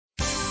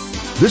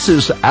This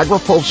is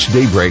AgriPulse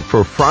Daybreak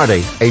for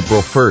Friday,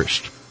 April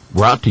 1st.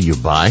 Brought to you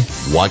by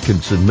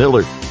Watkinson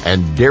Miller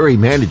and Dairy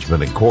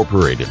Management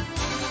Incorporated.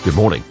 Good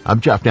morning. I'm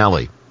Jeff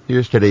Nally.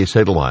 Here's today's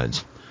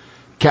headlines.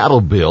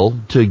 Cattle bill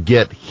to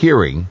get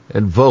hearing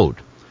and vote.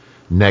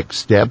 Next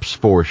steps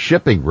for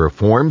shipping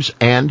reforms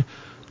and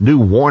new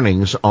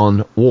warnings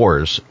on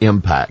war's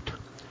impact.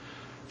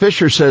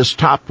 Fisher says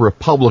top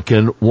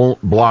Republican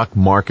won't block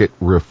market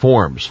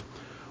reforms.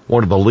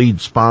 One of the lead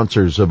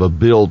sponsors of a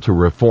bill to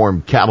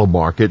reform cattle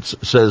markets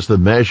says the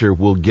measure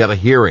will get a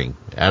hearing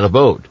and a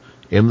vote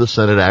in the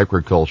Senate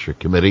Agriculture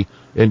Committee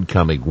in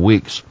coming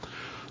weeks.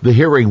 The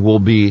hearing will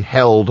be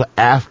held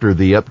after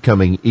the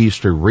upcoming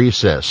Easter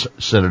recess,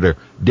 Senator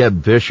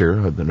Deb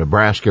Fisher of the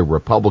Nebraska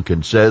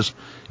Republican says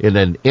in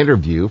an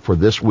interview for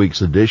this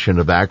week's edition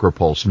of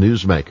AgriPulse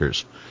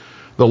Newsmakers.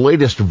 The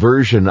latest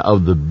version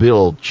of the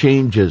bill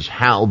changes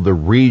how the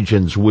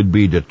regions would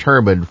be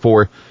determined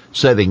for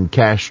setting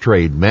cash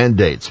trade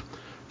mandates.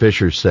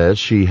 Fisher says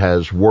she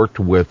has worked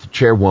with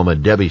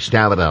Chairwoman Debbie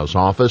Stavenow's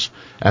office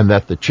and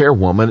that the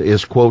chairwoman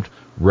is, quote,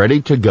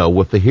 ready to go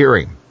with the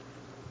hearing.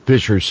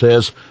 Fisher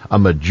says a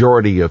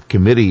majority of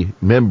committee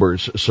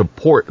members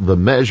support the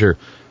measure,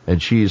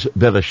 and she's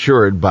been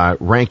assured by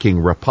ranking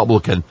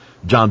Republican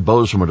John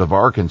Bozeman of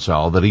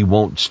Arkansas that he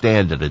won't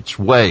stand in its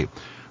way.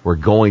 We're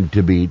going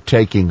to be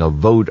taking a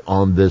vote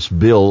on this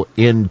bill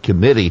in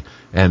committee,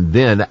 and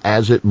then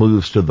as it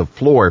moves to the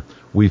floor,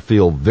 we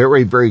feel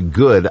very, very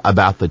good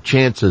about the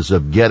chances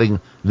of getting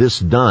this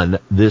done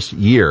this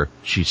year,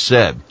 she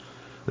said.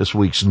 This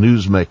week's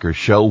Newsmaker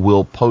show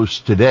will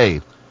post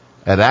today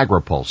at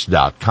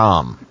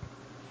agripulse.com.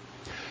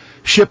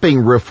 Shipping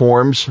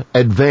reforms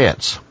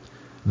advance.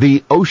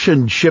 The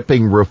Ocean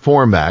Shipping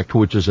Reform Act,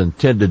 which is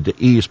intended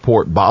to ease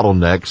port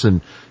bottlenecks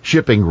and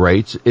shipping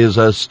rates, is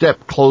a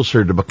step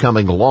closer to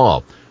becoming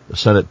law. The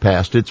Senate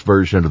passed its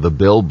version of the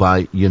bill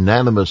by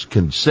unanimous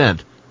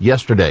consent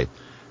yesterday.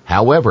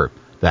 However,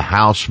 the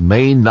House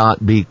may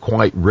not be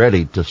quite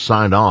ready to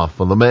sign off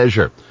on the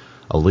measure.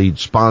 A lead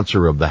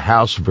sponsor of the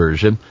House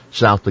version,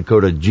 South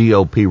Dakota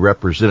GOP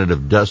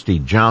Representative Dusty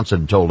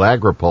Johnson, told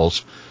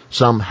AgriPulse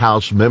some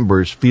House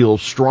members feel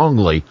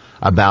strongly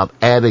about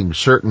adding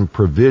certain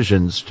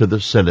provisions to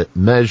the Senate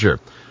measure.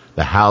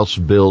 The House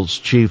bill's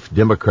chief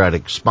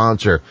Democratic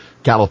sponsor,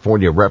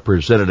 California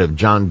Representative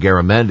John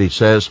Garamendi,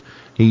 says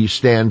he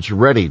stands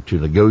ready to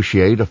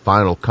negotiate a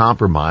final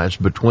compromise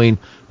between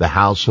the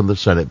House and the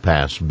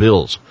Senate-passed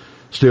bills.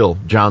 Still,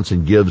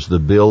 Johnson gives the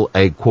bill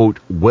a, quote,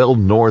 well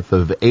north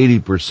of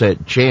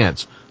 80%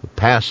 chance of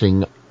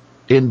passing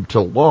into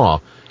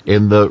law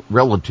in the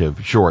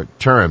relative short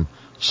term,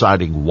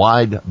 citing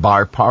wide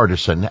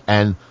bipartisan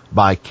and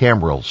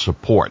bicameral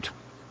support.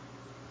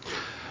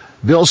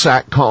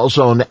 Vilsack calls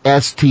on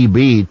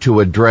STB to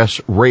address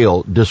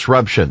rail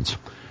disruptions.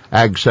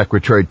 Ag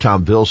Secretary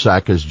Tom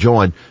Vilsack has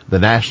joined the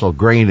National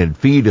Grain and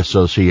Feed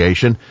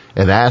Association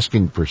in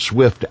asking for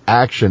swift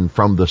action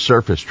from the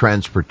Surface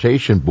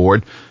Transportation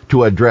Board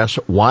to address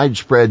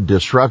widespread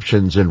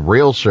disruptions in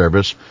rail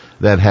service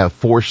that have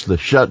forced the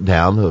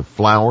shutdown of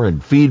flour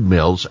and feed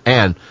mills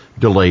and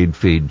delayed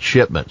feed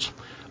shipments.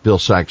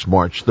 Vilsack's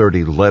March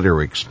 30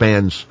 letter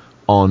expands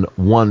on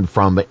one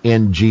from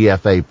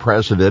NGFA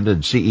President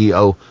and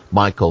CEO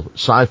Michael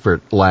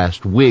Seifert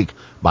last week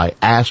by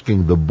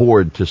asking the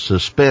board to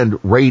suspend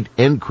rate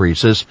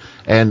increases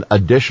and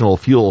additional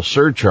fuel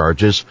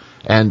surcharges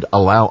and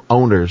allow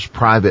owners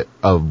private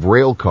of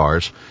rail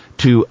cars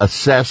to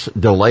assess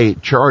delay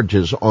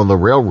charges on the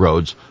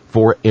railroads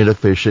for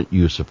inefficient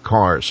use of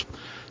cars.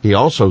 He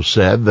also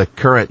said the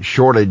current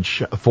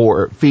shortage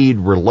for feed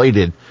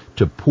related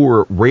to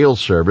poor rail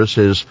service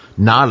is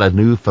not a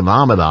new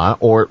phenomenon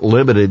or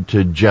limited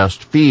to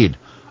just feed.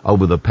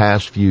 Over the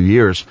past few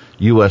years,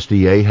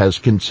 USDA has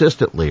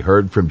consistently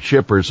heard from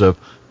shippers of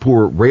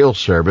poor rail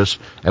service,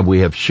 and we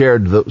have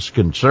shared those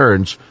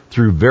concerns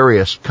through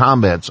various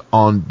comments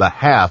on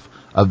behalf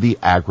of the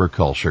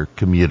agriculture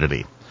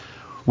community.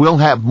 We'll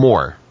have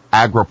more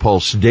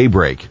AgriPulse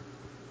Daybreak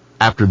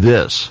after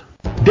this.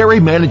 Dairy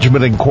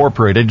Management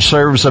Incorporated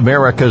serves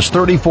America's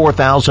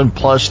 34,000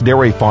 plus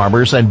dairy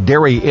farmers and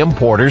dairy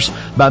importers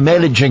by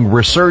managing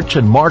research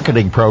and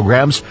marketing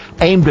programs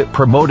aimed at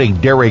promoting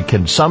dairy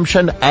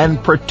consumption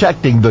and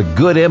protecting the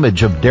good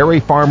image of dairy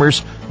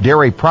farmers,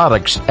 dairy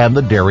products, and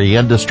the dairy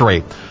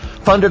industry.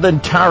 Funded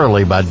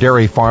entirely by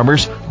dairy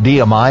farmers,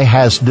 DMI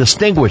has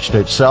distinguished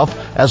itself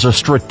as a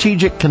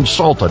strategic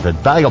consultant and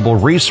valuable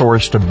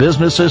resource to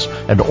businesses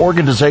and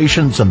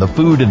organizations in the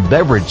food and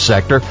beverage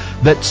sector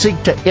that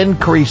seek to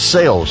increase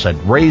sales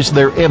and raise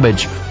their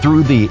image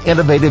through the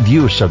innovative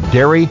use of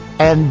dairy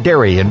and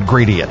dairy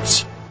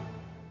ingredients.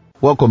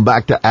 Welcome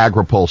back to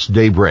AgriPulse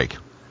Daybreak.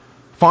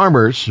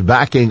 Farmers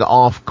backing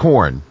off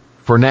corn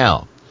for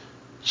now.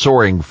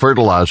 Soaring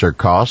fertilizer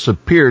costs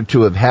appear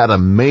to have had a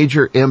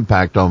major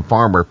impact on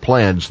farmer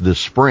plans this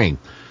spring.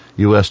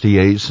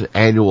 USDA's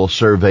annual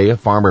survey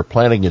of farmer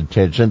planting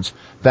intentions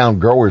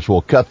found growers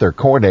will cut their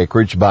corn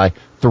acreage by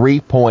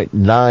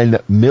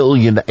 3.9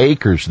 million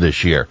acres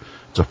this year.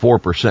 It's a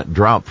 4%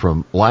 drop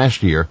from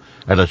last year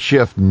and a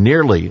shift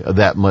nearly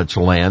that much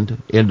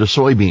land into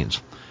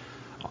soybeans.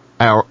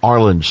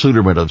 Arlen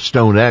Suderman of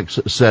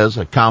StoneX says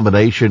a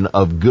combination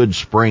of good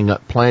spring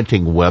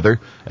planting weather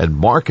and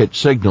market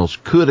signals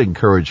could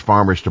encourage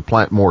farmers to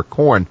plant more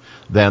corn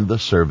than the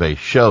survey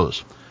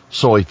shows.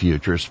 Soy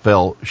futures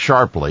fell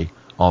sharply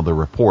on the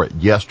report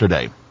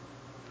yesterday.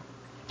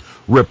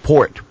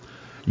 Report: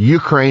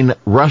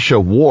 Ukraine-Russia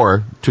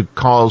war to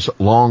cause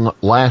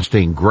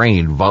long-lasting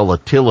grain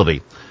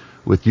volatility.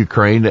 With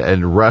Ukraine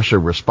and Russia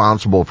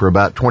responsible for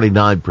about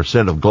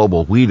 29% of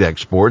global wheat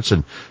exports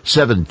and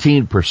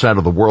 17%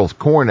 of the world's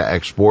corn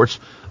exports,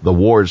 the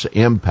war's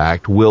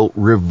impact will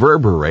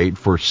reverberate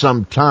for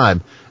some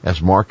time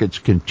as markets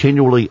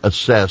continually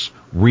assess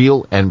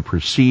real and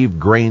perceived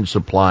grain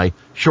supply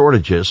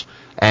shortages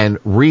and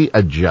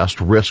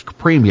readjust risk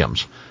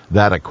premiums.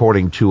 That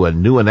according to a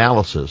new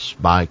analysis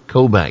by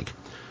CoBank.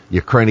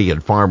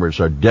 Ukrainian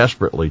farmers are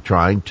desperately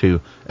trying to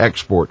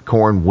export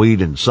corn,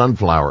 wheat, and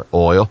sunflower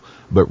oil,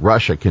 but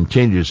Russia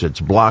continues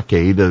its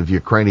blockade of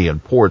Ukrainian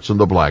ports in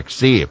the Black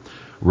Sea.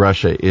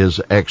 Russia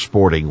is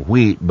exporting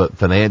wheat, but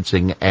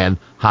financing and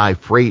high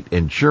freight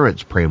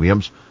insurance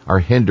premiums are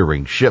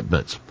hindering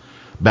shipments.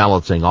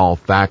 Balancing all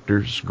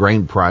factors,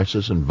 grain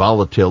prices and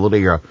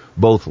volatility are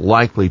both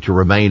likely to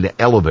remain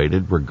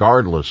elevated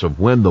regardless of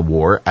when the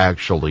war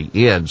actually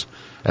ends,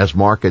 as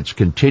markets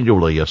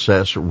continually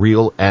assess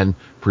real and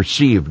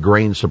perceived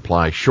grain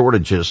supply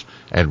shortages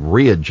and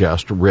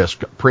readjust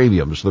risk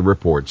premiums, the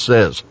report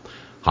says.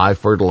 High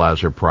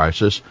fertilizer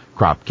prices,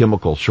 crop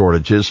chemical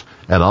shortages,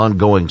 and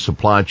ongoing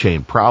supply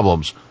chain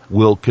problems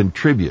will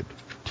contribute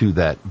to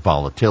that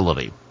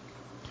volatility.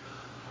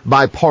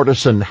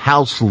 Bipartisan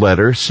House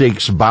letter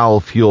seeks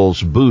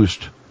biofuels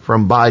boost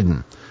from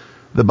Biden.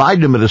 The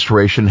Biden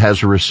administration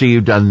has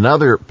received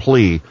another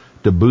plea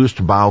to boost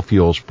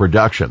biofuels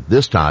production,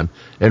 this time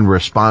in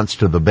response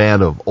to the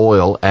ban of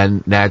oil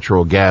and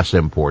natural gas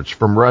imports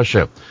from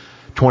Russia.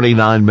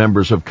 29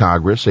 members of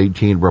Congress,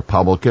 18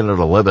 Republican and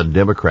 11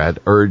 Democrat,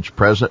 urged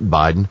President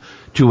Biden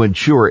to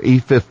ensure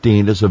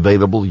E15 is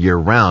available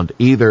year-round,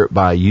 either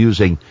by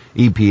using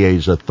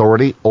EPA's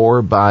authority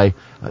or by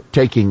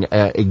taking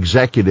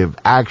executive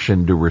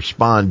action to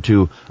respond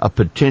to a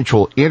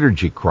potential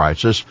energy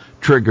crisis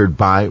triggered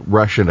by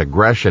Russian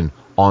aggression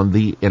on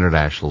the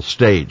international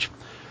stage.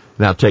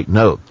 Now take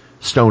note,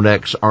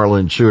 StoneX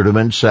Arlen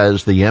Suderman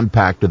says the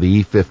impact of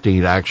the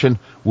E15 action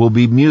will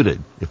be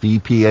muted if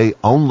EPA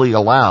only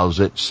allows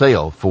its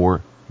sale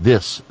for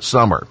this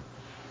summer.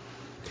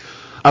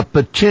 A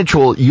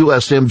potential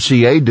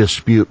USMCA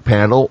dispute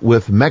panel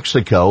with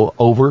Mexico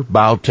over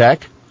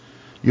biotech.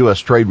 U.S.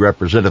 Trade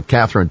Representative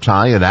Katherine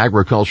Tai and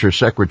Agriculture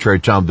Secretary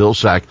Tom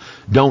Vilsack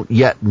don't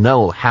yet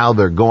know how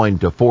they're going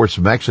to force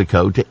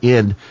Mexico to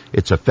end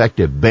its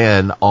effective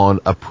ban on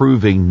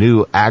approving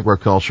new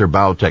agriculture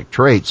biotech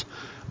traits.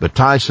 But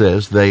Tai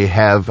says they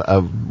have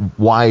a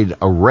wide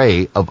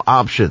array of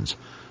options.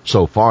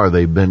 So far,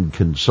 they've been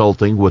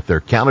consulting with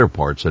their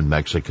counterparts in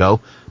Mexico,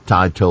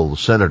 Tai told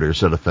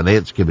senators at a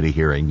Finance Committee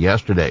hearing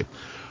yesterday.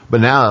 But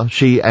now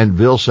she and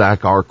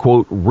Vilsack are,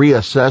 quote,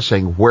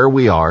 reassessing where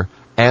we are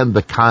and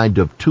the kind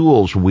of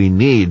tools we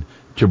need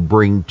to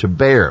bring to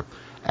bear.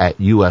 At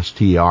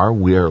USTR,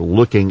 we are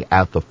looking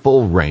at the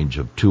full range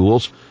of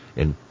tools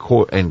in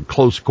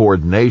close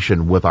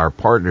coordination with our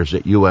partners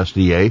at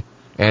USDA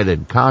and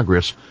in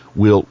Congress.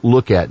 We'll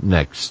look at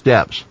next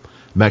steps.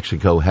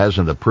 Mexico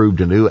hasn't approved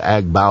a new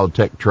ag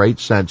biotech trait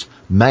since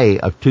May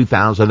of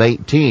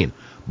 2018,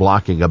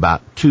 blocking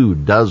about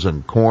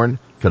 24 corn,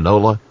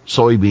 canola,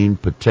 soybean,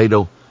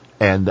 potato,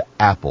 and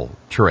apple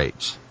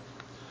traits.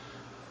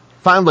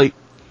 Finally,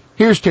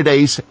 here's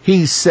today's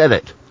He Said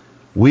It.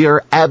 We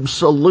are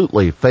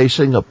absolutely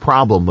facing a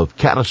problem of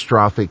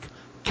catastrophic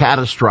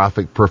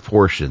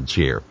proportions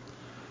here.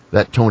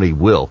 That Tony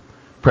Will,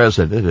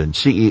 President and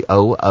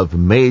CEO of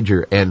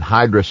major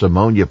anhydrous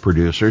ammonia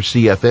producer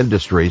CF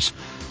Industries,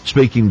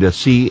 speaking to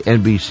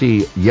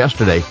CNBC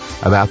yesterday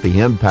about the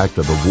impact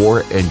of the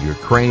war in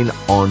Ukraine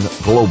on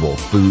global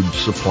food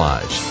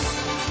supplies.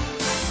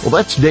 Well,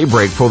 that's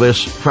Daybreak for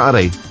this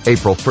Friday,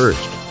 April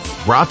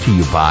 1st. Brought to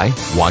you by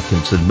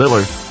Watkinson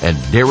Miller and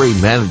Dairy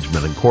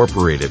Management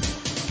Incorporated.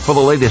 For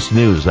the latest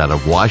news out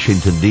of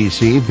Washington,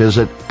 D.C.,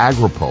 visit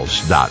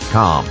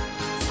agripulse.com.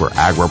 For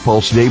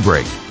AgriPulse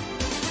Daybreak,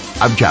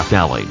 I'm Jeff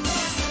Nally.